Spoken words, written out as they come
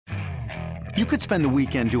You could spend the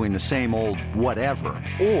weekend doing the same old whatever,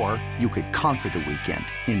 or you could conquer the weekend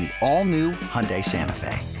in the all-new Hyundai Santa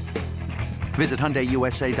Fe. Visit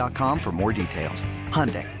HyundaiUSA.com for more details.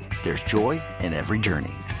 Hyundai, there's joy in every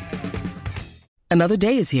journey. Another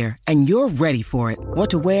day is here, and you're ready for it. What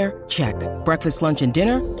to wear? Check. Breakfast, lunch, and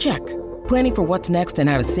dinner? Check. Planning for what's next and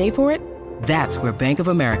how to save for it? That's where Bank of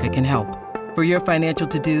America can help. For your financial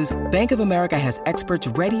to-dos, Bank of America has experts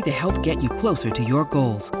ready to help get you closer to your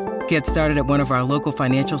goals. Get started at one of our local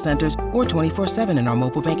financial centers or 24/7 in our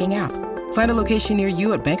mobile banking app. Find a location near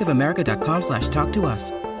you at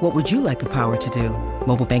bankofamerica.com/talktous. What would you like the power to do?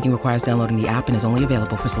 Mobile banking requires downloading the app and is only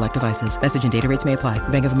available for select devices. Message and data rates may apply.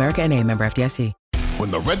 Bank of America N.A., member FDIC. When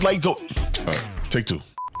the red light goes... take two.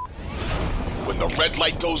 When the red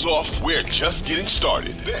light goes off, we're just getting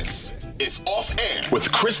started. This is Off Air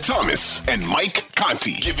with Chris Thomas and Mike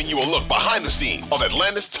Conti, giving you a look behind the scenes of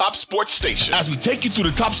Atlanta's top sports station as we take you through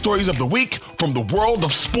the top stories of the week from the world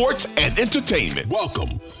of sports and entertainment.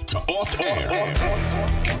 Welcome to Off Air.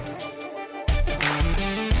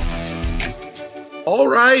 All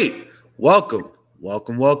right. Welcome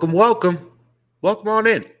on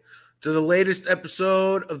in to the latest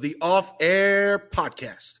episode of the Off Air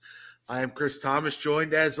podcast. I am Chris Thomas,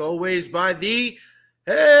 joined as always by the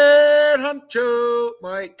head honcho,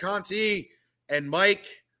 Mike Conti. And Mike,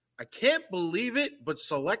 I can't believe it, but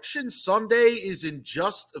Selection Sunday is in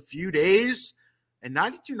just a few days, and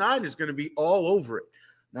 92.9 is going to be all over it.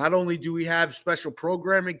 Not only do we have special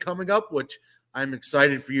programming coming up, which I'm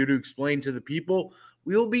excited for you to explain to the people,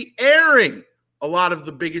 we'll be airing a lot of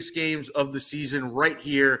the biggest games of the season right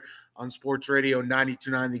here on Sports Radio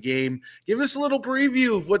 92.9 The Game. Give us a little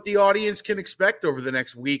preview of what the audience can expect over the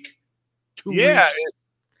next week, 2 weeks.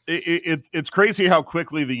 It's crazy how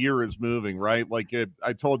quickly the year is moving, right?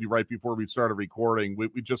 I told you right before we started recording,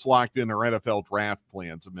 we just locked in our NFL draft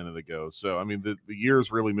plans a minute ago. So, I mean, the year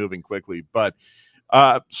is really moving quickly. But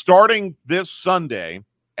starting this Sunday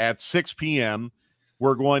at 6 p.m.,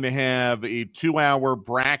 we're going to have a 2-hour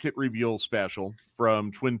bracket reveal special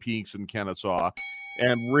from Twin Peaks and Kennesaw.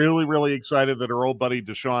 And really, really excited that our old buddy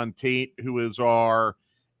Deshaun Tate, who is our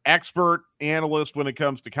expert analyst when it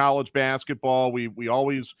comes to college basketball, we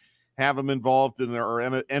always have him involved in our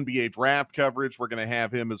NBA draft coverage. We're going to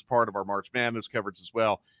have him as part of our March Madness coverage as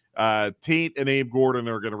well. Tate and Abe Gordon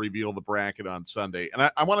are going to reveal the bracket on Sunday. And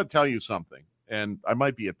I want to tell you something, and I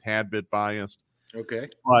might be a tad bit biased. Okay.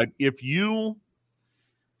 But if you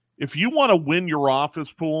want to win your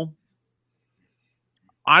office pool,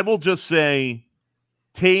 I will just say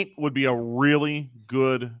Tate would be a really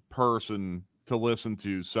good person to listen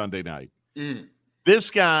to Sunday night.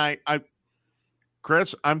 This guy,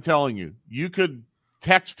 Chris, I'm telling you, you could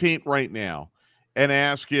text Tate right now and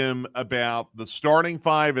ask him about the starting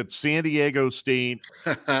five at San Diego State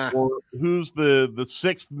or who's the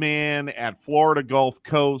sixth man at Florida Gulf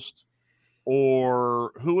Coast,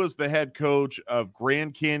 or who is the head coach of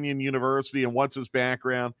Grand Canyon University and what's his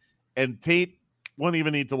background, and Tate won't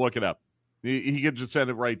even need to look it up. He could just send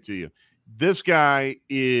it right to you. This guy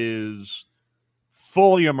is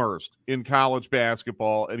fully immersed in college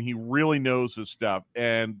basketball, and he really knows his stuff.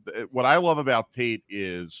 And what I love about Tate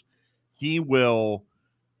is he will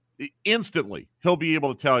instantly, he'll be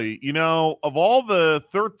able to tell you, of all the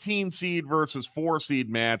 13 seed versus 4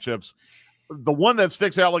 seed matchups, the one that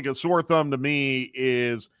sticks out like a sore thumb to me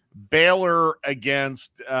is Baylor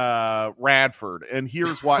against Radford. And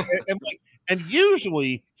here's why. and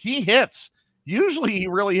usually he hits. Usually he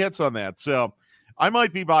really hits on that. So I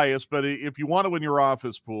might be biased, but if you want to win your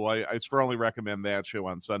office pool, I strongly recommend that show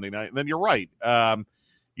on Sunday night. And then you're right. We're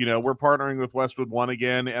partnering with Westwood One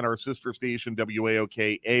again, and our sister station,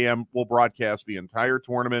 WAOK AM, will broadcast the entire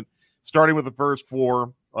tournament, starting with the first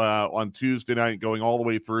 4 on Tuesday night, going all the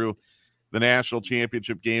way through the national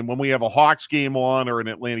championship game. When we have a Hawks game on or an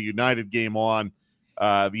Atlanta United game on,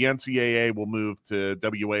 the NCAA will move to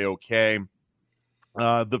WAOK.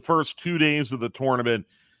 The first 2 days of the tournament,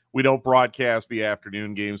 we don't broadcast the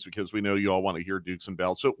afternoon games because we know you all want to hear Dukes and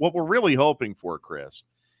Bells. So what we're really hoping for, Chris,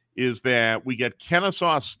 is that we get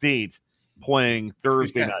Kennesaw State playing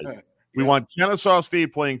Thursday night. We want Kennesaw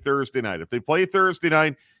State playing Thursday night. If they play Thursday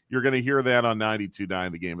night, you're going to hear that on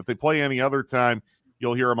 92.9 The Game. If they play any other time,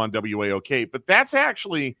 you'll hear them on WAOK. But that's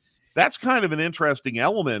kind of an interesting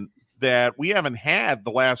element that we haven't had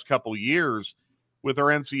the last couple of years with our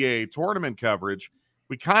NCAA tournament coverage.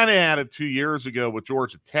 We kind of had it 2 years ago with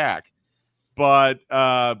Georgia Tech, but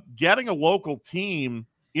getting a local team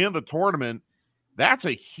in the tournament, that's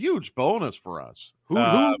a huge bonus for us.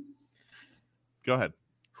 Hoot. Go ahead.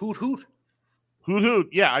 Hoot, hoot. Hoot, hoot.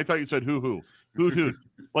 Yeah, I thought you said hoo-hoo. Hoot, hoot.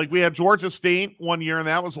 Like we had Georgia State one year, and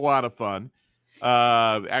that was a lot of fun.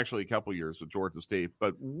 Actually, a couple years with Georgia State.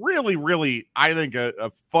 But really, really, I think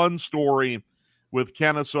a fun story with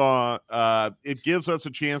Kennesaw. It gives us a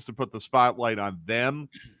chance to put the spotlight on them,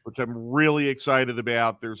 which I'm really excited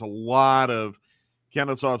about. There's a lot of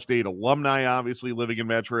Kennesaw State alumni, obviously, living in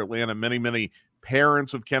Metro Atlanta. Many, many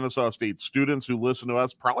parents of Kennesaw State students who listen to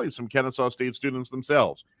us, probably some Kennesaw State students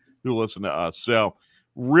themselves who listen to us. So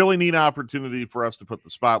really neat opportunity for us to put the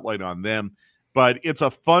spotlight on them. But it's a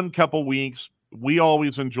fun couple weeks. We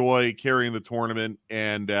always enjoy carrying the tournament,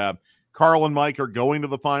 and Carl and Mike are going to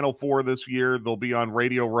the Final Four this year. They'll be on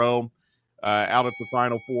Radio Row out at the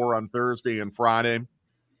Final Four on Thursday and Friday.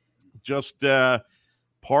 Just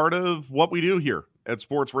part of what we do here at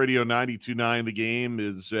Sports Radio 92.9 The Game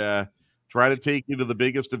is try to take you to the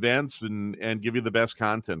biggest events and give you the best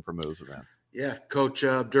content from those events. Yeah, Coach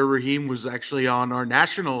Abdur-Rahim was actually on our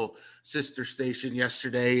national sister station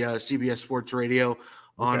yesterday, CBS Sports Radio,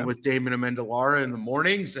 on with Damon Amendolara in the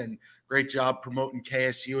mornings, and great job promoting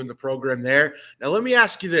KSU in the program there. Now, let me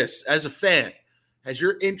ask you this. As a fan, has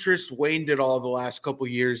your interest waned at all the last couple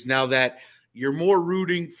of years now that you're more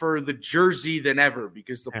rooting for the jersey than ever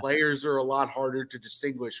because the players are a lot harder to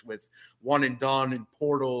distinguish with one and done and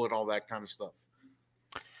portal and all that kind of stuff?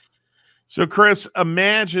 So, Chris,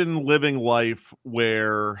 imagine living life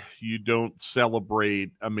where you don't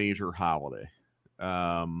celebrate a major holiday.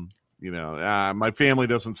 My family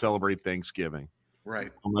doesn't celebrate Thanksgiving.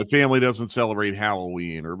 Right. My family doesn't celebrate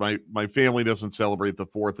Halloween, or my family doesn't celebrate the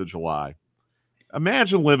 4th of July.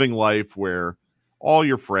 Imagine living life where all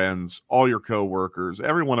your friends, all your coworkers,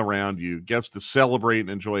 everyone around you gets to celebrate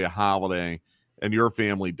and enjoy a holiday, and your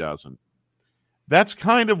family doesn't. That's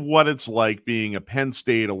kind of what it's like being a Penn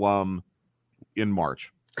State alum in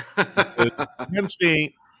March. Penn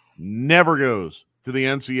State never goes to the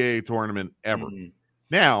NCAA tournament ever.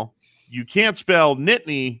 Now, you can't spell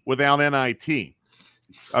Nittany without NIT.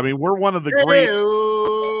 I mean, we're one of the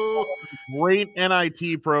great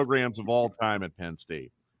NIT programs of all time at Penn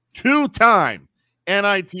State. 2-time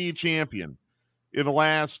NIT champion in the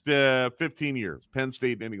last 15 years, Penn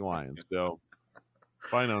State Nittany Lions. So,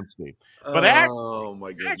 fine on state. But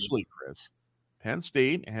actually, Chris, Penn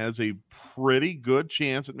State has a pretty good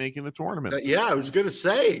chance at making the tournament. Yeah, I was going to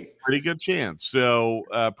say. Pretty good chance. So,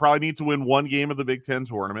 probably need to win one game of the Big Ten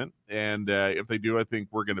tournament. And if they do, I think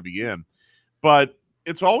we're going to be in. But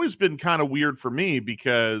it's always been kind of weird for me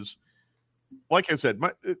because, like I said,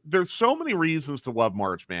 there's so many reasons to love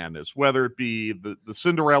March Madness, whether it be the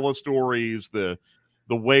Cinderella stories, the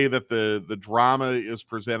way that the drama is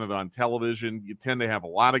presented on television. You tend to have a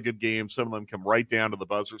lot of good games. Some of them come right down to the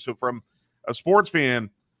buzzer. So from a sports fan's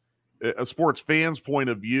point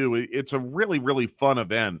of view, it's a really, really fun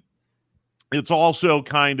event. It's also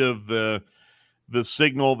kind of the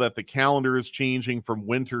signal that the calendar is changing from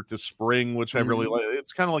winter to spring, which I really like.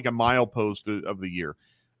 It's kind of like a milepost of the year.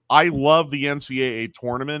 I love the NCAA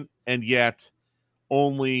tournament, and yet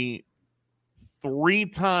only 4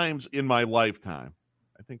 times in my lifetime,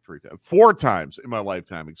 and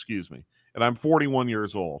I'm 41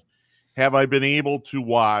 years old, have I been able to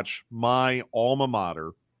watch my alma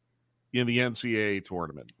mater in the NCAA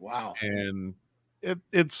tournament. Wow. And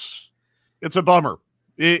it's a bummer.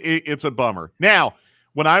 It's a bummer. Now,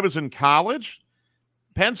 when I was in college,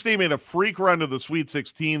 Penn State made a freak run to the Sweet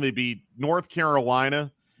 16. They beat North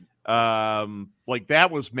Carolina. That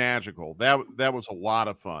was magical. That was a lot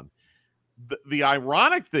of fun. The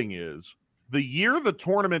ironic thing is, the year the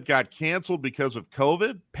tournament got canceled because of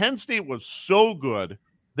COVID, Penn State was so good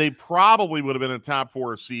they probably would have been a top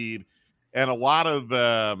 4 seed, and a lot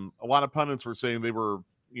of pundits were saying they were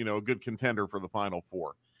a good contender for the Final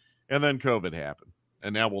Four, and then COVID happened,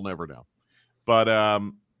 and now we'll never know. But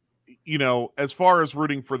as far as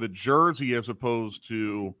rooting for the jersey as opposed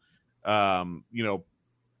to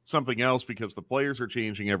something else because the players are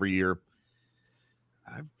changing every year,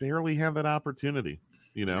 I barely have that opportunity.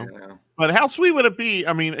 Yeah. But how sweet would it be?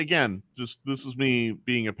 I mean, again, just this is me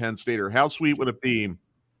being a Penn Stater. How sweet would it be?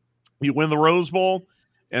 You win the Rose Bowl,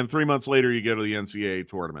 and 3 months later you go to the NCAA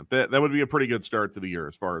tournament. That would be a pretty good start to the year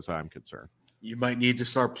as far as I'm concerned. You might need to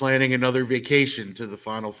start planning another vacation to the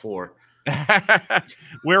Final Four.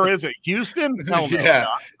 Where is it? Houston? No, yeah.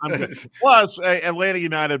 Plus, Atlanta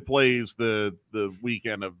United plays the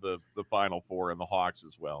weekend of the Final Four and the Hawks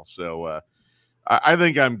as well. So I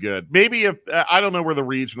think I'm good. Maybe if I don't know where the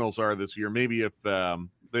regionals are this year. Maybe if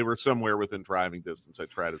they were somewhere within driving distance, I'd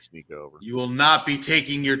try to sneak over. You will not be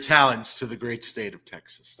taking your talents to the great state of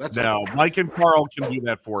Texas. That's no. Mike and Carl can do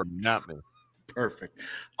that for me, not me. Perfect.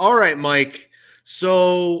 All right, Mike.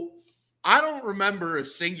 So I don't remember a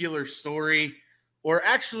singular story or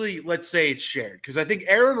actually, let's say it's shared, because I think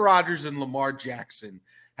Aaron Rodgers and Lamar Jackson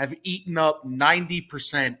have eaten up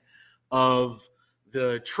 90% of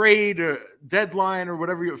the trade or deadline or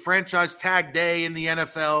whatever, franchise tag day in the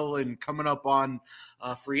NFL, and coming up on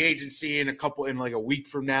free agency in like a week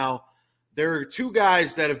from now. There are two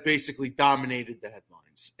guys that have basically dominated the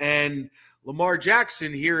headlines. And Lamar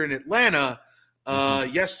Jackson here in Atlanta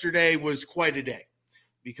yesterday was quite a day,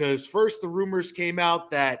 because first the rumors came out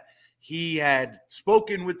that he had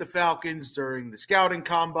spoken with the Falcons during the scouting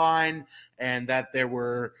combine, and that there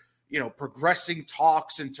were, progressing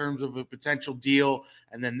talks in terms of a potential deal.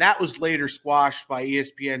 And then that was later squashed by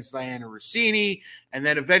ESPN's Diana Rossini. And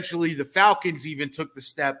then eventually the Falcons even took the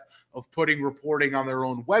step of putting reporting on their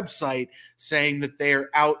own website saying that they are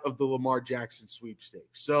out of the Lamar Jackson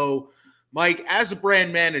sweepstakes. So, Mike, as a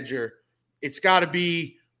brand manager, it's got to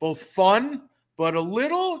be both fun, but a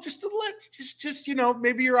little, just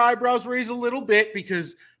maybe your eyebrows raise a little bit,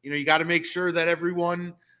 because, you got to make sure that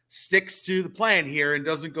everyone sticks to the plan here and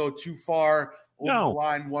doesn't go too far over the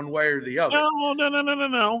line one way or the other.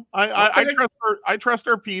 No. I trust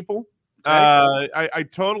our people. Okay. I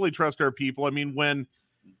totally trust our people. I mean, when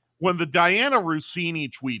the Diana Rossini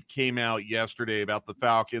tweet came out yesterday about the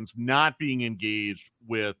Falcons not being engaged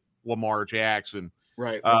with Lamar Jackson,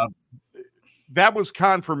 right? That was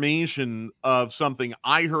confirmation of something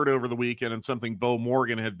I heard over the weekend and something Bo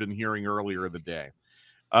Morgan had been hearing earlier in the day.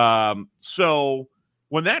 So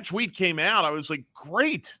when that tweet came out, I was like,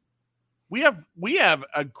 great. We have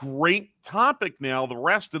a great topic now the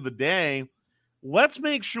rest of the day. Let's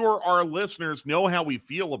make sure our listeners know how we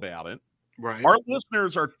feel about it. Right. Our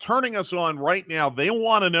listeners are turning us on right now. They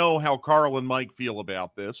want to know how Carl and Mike feel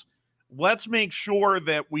about this. Let's make sure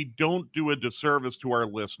that we don't do a disservice to our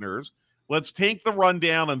listeners. Let's take the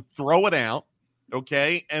rundown and throw it out,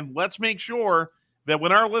 okay? And let's make sure that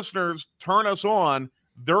when our listeners turn us on,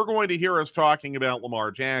 they're going to hear us talking about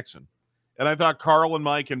Lamar Jackson. And I thought Carl and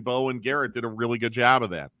Mike and Bo and Garrett did a really good job of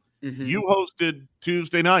that. Mm-hmm. You hosted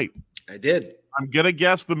Tuesday night. I did. I'm going to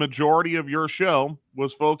guess the majority of your show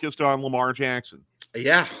was focused on Lamar Jackson.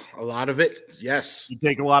 Yeah, a lot of it, yes. You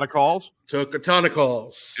take a lot of calls? Took a ton of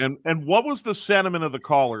calls. And what was the sentiment of the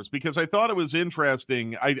callers? Because I thought it was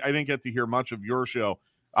interesting. I didn't get to hear much of your show.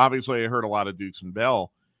 Obviously, I heard a lot of Dukes and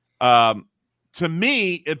Bell. To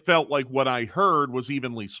me, it felt like what I heard was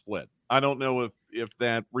evenly split. I don't know if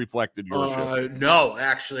that reflected your show. No,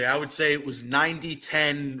 actually, I would say it was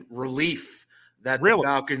 90-10 relief that really? The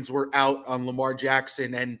Falcons were out on Lamar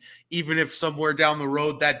Jackson. And even if somewhere down the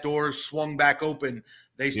road that door swung back open,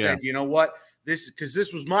 they said, you know what? This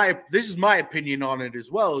is my opinion on it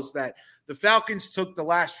as well, is that the Falcons took the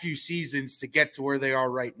last few seasons to get to where they are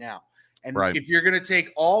right now. And if you're going to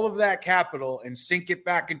take all of that capital and sink it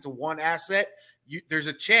back into one asset, there's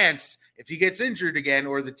a chance if he gets injured again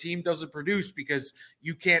or the team doesn't produce because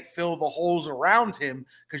you can't fill the holes around him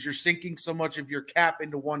because you're sinking so much of your cap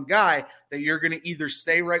into one guy that you're going to either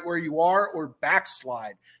stay right where you are or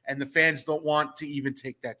backslide. And the fans don't want to even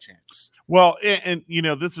take that chance. Well, and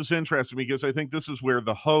this is interesting because I think this is where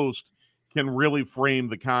the host can really frame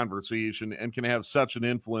the conversation and can have such an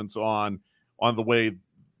influence on the way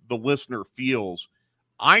the listener feels.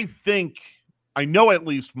 I know at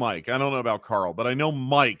least Mike, I don't know about Carl, but I know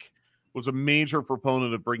Mike was a major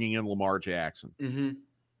proponent of bringing in Lamar Jackson. Mm-hmm.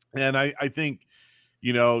 And I think,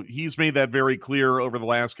 he's made that very clear over the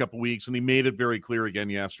last couple of weeks, and he made it very clear again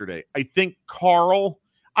yesterday. I think Carl,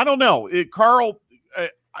 I don't know.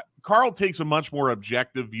 Carl takes a much more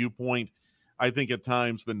objective viewpoint, I think, at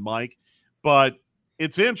times than Mike. But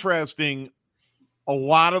it's interesting. A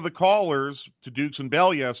lot of the callers to Dukes and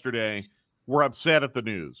Bell yesterday were upset at the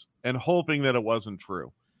news and hoping that it wasn't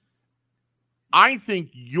true. I think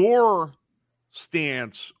your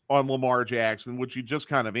stance on Lamar Jackson, which you just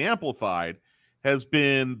kind of amplified, has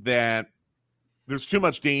been that there's too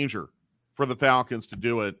much danger for the Falcons to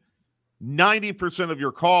do it. 90% of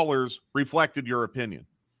your callers reflected your opinion.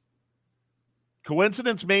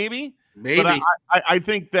 Coincidence, maybe? Maybe. But I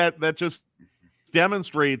think that just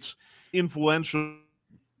demonstrates influential,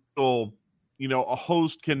 a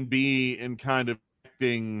host can be in kind of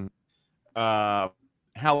acting how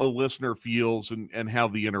a listener feels and how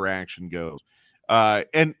the interaction goes.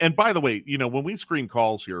 And by the way, when we screen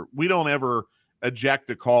calls here, we don't ever eject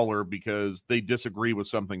a caller because they disagree with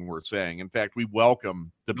something we're saying. In fact, we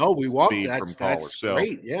welcome the that's callers.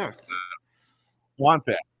 Great. Yeah. Want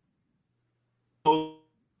that.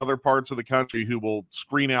 Other parts of the country who will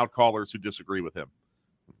screen out callers who disagree with him.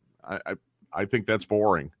 I think that's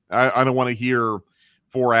boring. I don't want to hear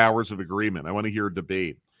 4 hours of agreement. I want to hear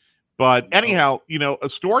debate. But anyhow, a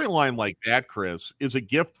storyline like that, Chris, is a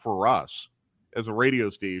gift for us as a radio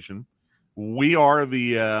station. We are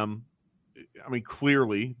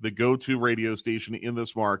clearly the go-to radio station in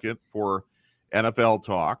this market for NFL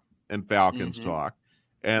talk and Falcons talk.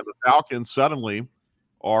 And the Falcons suddenly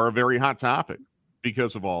are a very hot topic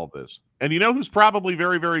because of all of this. And you know who's probably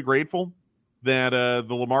very, very grateful that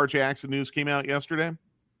the Lamar Jackson news came out yesterday?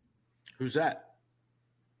 Who's that?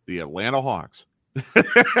 The Atlanta Hawks.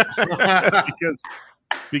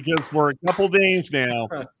 because for a couple days now,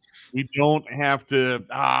 we don't have to,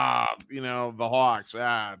 the Hawks,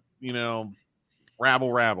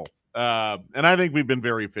 rabble. And I think we've been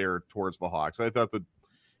very fair towards the Hawks. I thought that,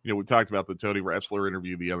 we talked about the Tony Wrestler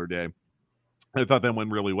interview the other day. I thought that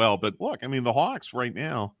went really well. But look, the Hawks right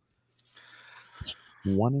now,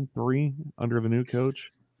 1-3 under the new coach.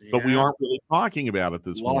 But we aren't really talking about it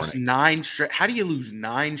this morning. Lost 9 straight. How do you lose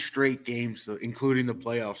 9 straight games, including the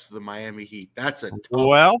playoffs, to the Miami Heat? That's a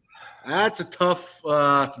tough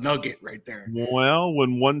nugget right there. Well,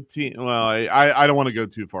 when one team, I don't want to go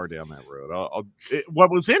too far down that road. What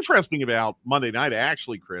was interesting about Monday night,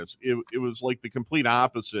 actually, Chris, it was like the complete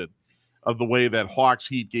opposite of the way that Hawks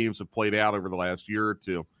Heat games have played out over the last year or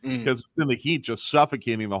two, because it's been the Heat just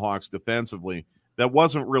suffocating the Hawks defensively. That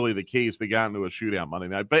wasn't really the case. They got into a shootout Monday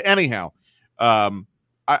night. But anyhow,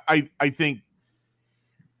 I think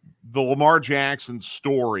the Lamar Jackson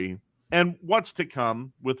story and what's to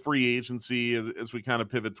come with free agency as we kind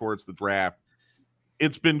of pivot towards the draft,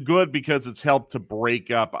 it's been good because it's helped to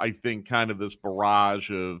break up, I think, kind of this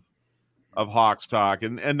barrage of Hawks talk.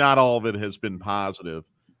 And not all of it has been positive.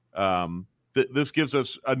 This gives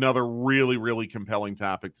us another really, really compelling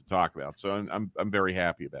topic to talk about. So I'm very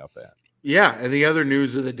happy about that. Yeah, and the other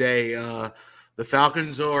news of the day, the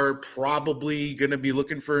Falcons are probably going to be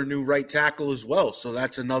looking for a new right tackle as well. So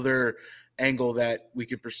that's another angle that we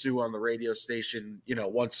can pursue on the radio station,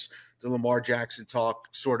 once the Lamar Jackson talk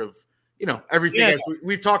sort of, everything as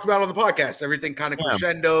we've talked about on the podcast, everything kind of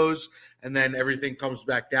crescendos and then everything comes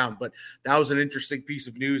back down. But that was an interesting piece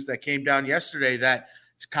of news that came down yesterday that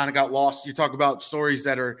kind of got lost. You talk about stories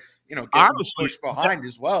that are, getting pushed behind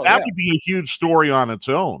as well. That would be a huge story on its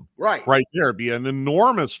own. Right there. It'd be an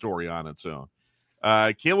enormous story on its own.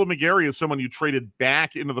 Caleb McGarry is someone you traded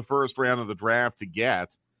back into the first round of the draft to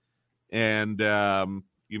get. And, now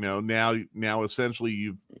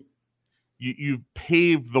essentially you've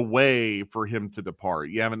paved the way for him to depart.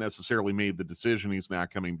 You haven't necessarily made the decision he's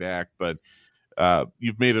not coming back, but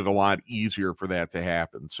you've made it a lot easier for that to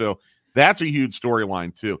happen. So that's a huge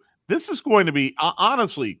storyline too. This is going to be,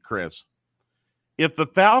 honestly, Chris, if the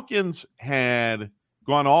Falcons had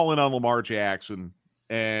gone all in on Lamar Jackson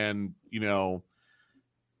and,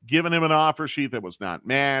 given him an offer sheet that was not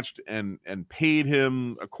matched and paid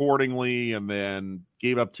him accordingly and then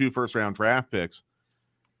gave up 2 first-round draft picks,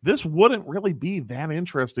 this wouldn't really be that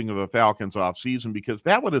interesting of a Falcons offseason because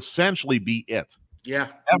that would essentially be it. Yeah.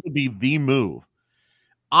 That would be the move.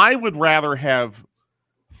 I would rather have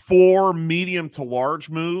 4 medium to large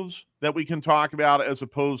moves that we can talk about as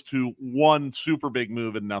opposed to one super big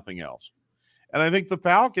move and nothing else. And I think the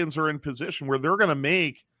Falcons are in position where they're going to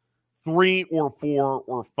make 3 or 4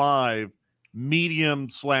 or 5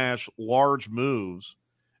 medium/large moves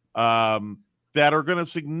that are going to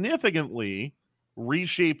significantly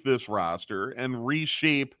reshape this roster and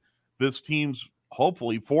reshape this team's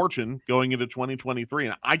hopefully fortune going into 2023.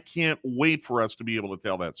 And I can't wait for us to be able to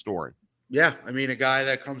tell that story. Yeah, a guy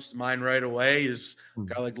that comes to mind right away is a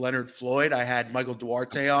guy like Leonard Floyd. I had Michael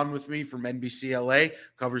Duarte on with me from NBC LA,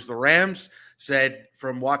 covers the Rams, said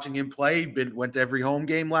from watching him play, went to every home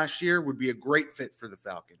game last year, would be a great fit for the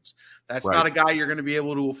Falcons. That's not a guy you're going to be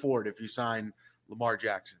able to afford if you sign Lamar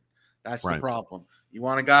Jackson. That's the problem. You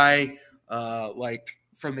want a guy like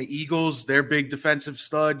from the Eagles, their big defensive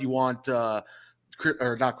stud. You want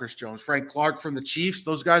not Chris Jones, Frank Clark from the Chiefs.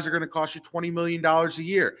 Those guys are going to cost you $20 million a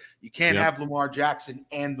year. You can't have Lamar Jackson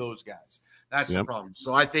and those guys. That's the problem.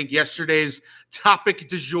 So I think yesterday's topic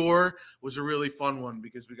du jour was a really fun one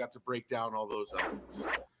because we got to break down all those elements.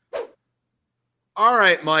 All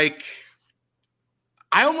right, Mike.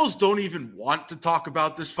 I almost don't even want to talk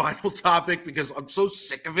about this final topic because I'm so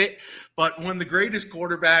sick of it. But when the greatest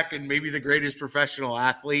quarterback and maybe the greatest professional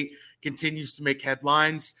athlete continues to make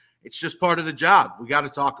headlines, it's just part of the job. We got to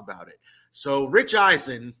talk about it. So Rich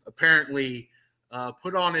Eisen apparently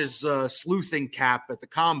put on his sleuthing cap at the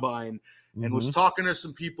Combine and was talking to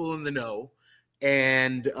some people in the know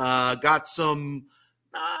and got some,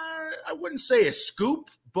 I wouldn't say a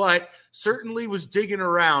scoop, but certainly was digging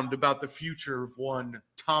around about the future of one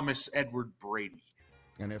Thomas Edward Brady.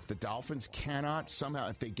 And if the Dolphins cannot somehow,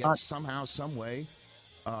 if they get somehow, some way,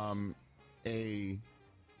 a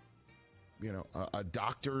a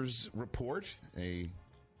doctor's report, a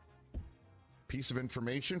piece of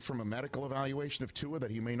information from a medical evaluation of Tua that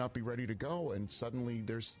he may not be ready to go, and suddenly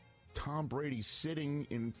there's Tom Brady sitting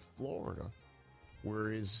in Florida where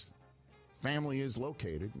his family is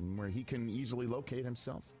located and where he can easily locate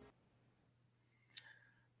himself.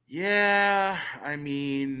 Yeah, I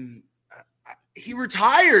mean, he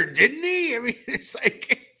retired, didn't he? I mean, it's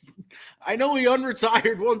like, I know he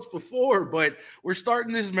unretired once before, but we're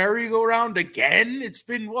starting this merry-go-round again. It's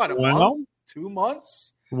been, what, a month? 2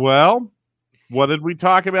 months? Well, what did we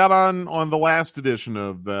talk about on the last edition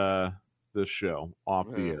of this show, Off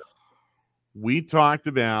the Air? We talked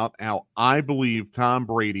about how I believe Tom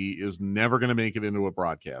Brady is never going to make it into a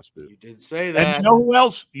broadcast booth. You did say that. And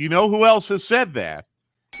you know who else has said that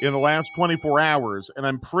in the last 24 hours? And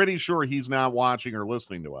I'm pretty sure he's not watching or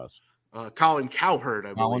listening to us. Colin Cowherd,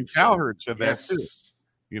 I believe. Colin Cowherd said that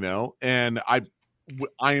too. And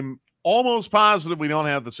I'm almost positive we don't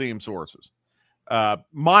have the same sources.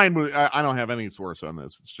 Mine, I don't have any source on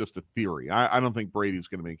this. It's just a theory. I don't think Brady's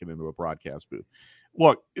going to make it into a broadcast booth.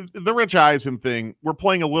 Look, the Rich Eisen thing, we're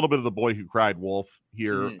playing a little bit of the boy who cried wolf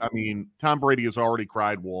here. I mean, Tom Brady has already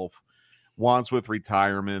cried wolf, wants with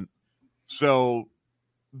retirement. So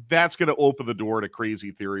that's going to open the door to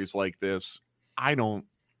crazy theories like this. I don't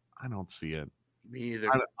see it. Me either.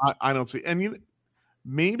 I don't see it. And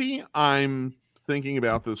maybe I'm thinking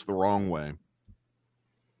about this the wrong way.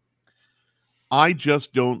 I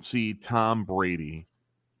just don't see Tom Brady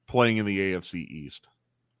playing in the AFC East.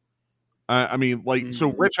 So the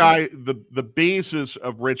basis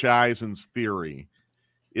of Rich Eisen's theory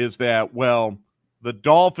is that, well, the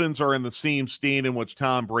Dolphins are in the same state in which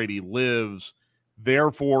Tom Brady lives.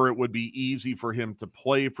 Therefore, it would be easy for him to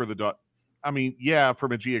play for the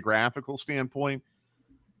from a geographical standpoint,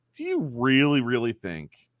 do you really, really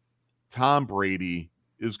think Tom Brady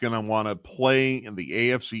is going to want to play in the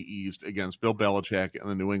AFC East against Bill Belichick and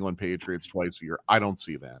the New England Patriots twice a year? I don't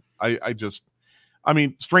see that.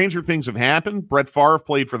 Stranger things have happened. Brett Favre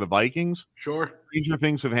played for the Vikings. Sure. Stranger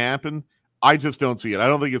things have happened. I just don't see it. I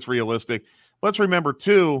don't think it's realistic. Let's remember,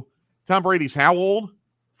 too, Tom Brady's how old?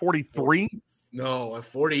 43? No,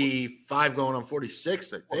 45 going on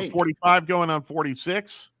 46, I think. 45 going on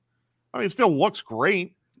 46? I mean, it still looks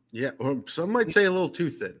great. Yeah, well, some might say a little too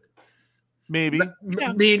thin. Maybe.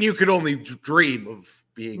 Me and you could only dream of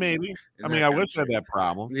being. Maybe. I wish I had that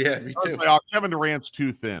problem. Yeah, me too. Kevin Durant's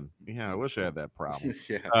too thin. Yeah, I wish I had that problem.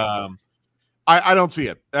 Yeah. I don't see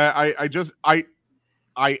it. I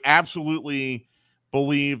absolutely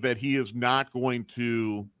believe that he is not going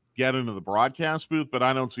to get into the broadcast booth, but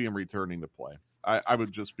I don't see him returning to play. I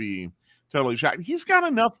would just be totally shocked. He's got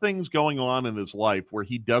enough things going on in his life where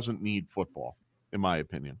he doesn't need football, in my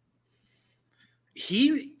opinion.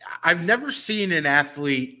 I've never seen an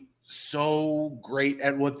athlete so great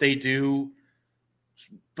at what they do,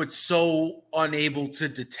 but so unable to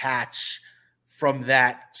detach from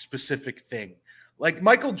that specific thing. Like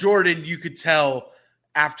Michael Jordan, you could tell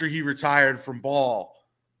after he retired from ball,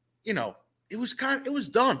 it was done.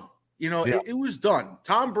 It was done.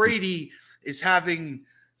 Tom Brady is having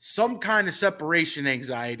some kind of separation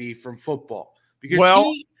anxiety from football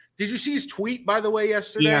because did you see his tweet, by the way,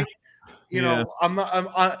 yesterday? Yeah.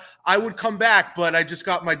 I would come back, but I just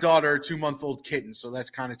got my daughter a 2-month-old kitten, so that's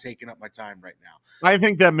kind of taking up my time right now. I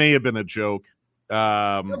think that may have been a joke.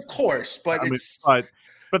 Of course, but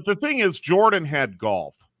but the thing is, Jordan had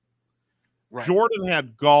golf. Right. Jordan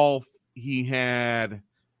had golf. He had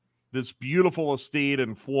this beautiful estate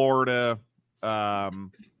in Florida.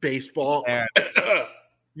 Baseball. Maybe.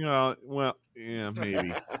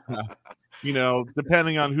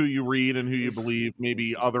 Depending on who you read and who you believe,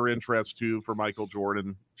 maybe other interests too for Michael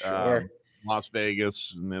Jordan. Sure. Las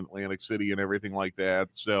Vegas and Atlantic City and everything like that.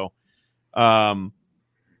 So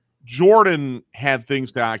Jordan had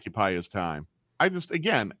things to occupy his time. I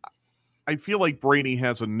feel like Brady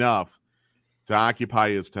has enough to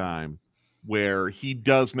occupy his time where he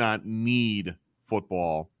does not need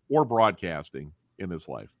football or broadcasting in his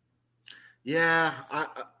life. Yeah.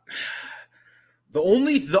 The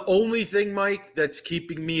only thing, Mike, that's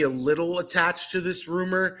keeping me a little attached to this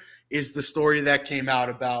rumor is the story that came out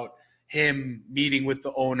about him meeting with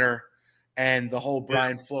the owner and the whole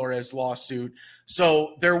Brian Flores lawsuit.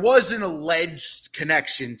 So there was an alleged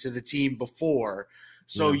connection to the team before.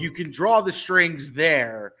 So you can draw the strings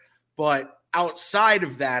there. But outside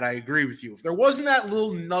of that, I agree with you. If there wasn't that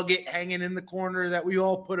little nugget hanging in the corner that we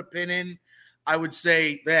all put a pin in, I would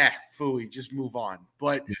say, phooey, just move on.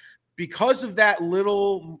 But because of that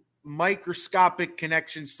little microscopic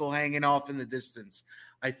connection still hanging off in the distance,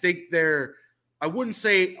 I think I wouldn't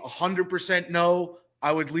say 100% no,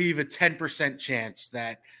 I would leave a 10% chance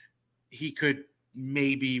that he could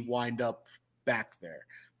maybe wind up back there.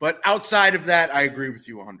 But outside of that, I agree with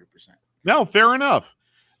you 100%. No, fair enough.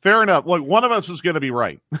 Fair enough. Look, one of us is going to be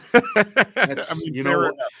right. That's, you know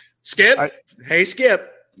what? Skip. Hey,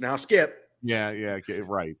 Skip. Now Skip. Yeah. Okay,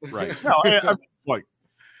 right. No, look,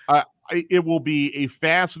 it will be a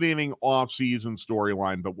fascinating offseason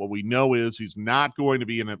storyline, but what we know is he's not going to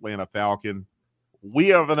be an Atlanta Falcon. We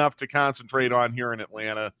have enough to concentrate on here in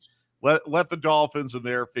Atlanta. Let the Dolphins and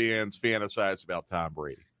their fans fantasize about Tom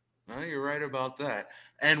Brady. Well, you're right about that.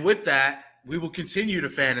 And with that, we will continue to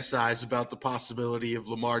fantasize about the possibility of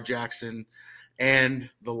Lamar Jackson and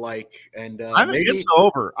the like. And I think it's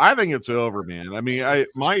over. I think it's over, man. I mean, I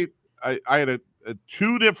had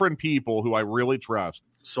two different people who I really trust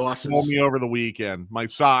told me over the weekend, my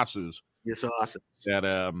sauces. Your sauces.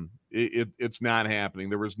 That it's not happening.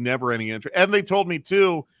 There was never any interest. And they told me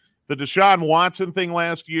too, the Deshaun Watson thing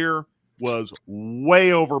last year was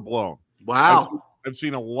way overblown. Wow. I've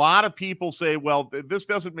seen a lot of people say, well, this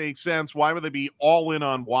doesn't make sense. Why would they be all in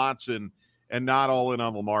on Watson and not all in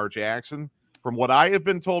on Lamar Jackson? From what I have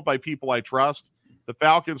been told by people I trust, the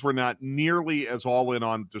Falcons were not nearly as all in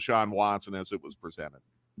on Deshaun Watson as it was presented.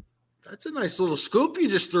 That's a nice little scoop you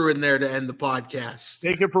just threw in there to end the podcast.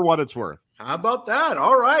 Take it for what it's worth. How about that?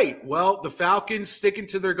 All right. Well, the Falcons sticking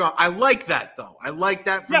to their gun. I like that, though. I like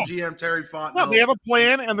that from GM Terry Fontenot. No, they have a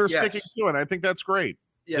plan, and they're sticking to it. I think that's great.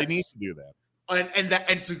 Yes. They need to do that. And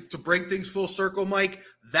to bring things full circle, Mike,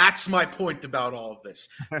 that's my point about all of this.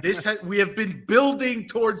 We have been building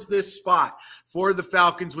towards this spot for the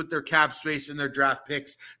Falcons with their cap space and their draft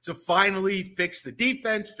picks to finally fix the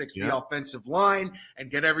defense, fix the offensive line, and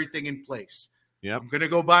get everything in place. Yep. I'm going to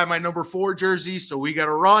go buy my number 4 jersey, so we got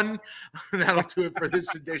to run. That'll do it for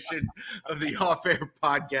this edition of the Off Air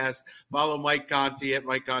Podcast. Follow Mike Conti at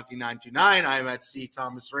Mike Conti 929. I am at C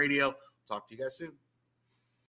Thomas Radio. Talk to you guys soon.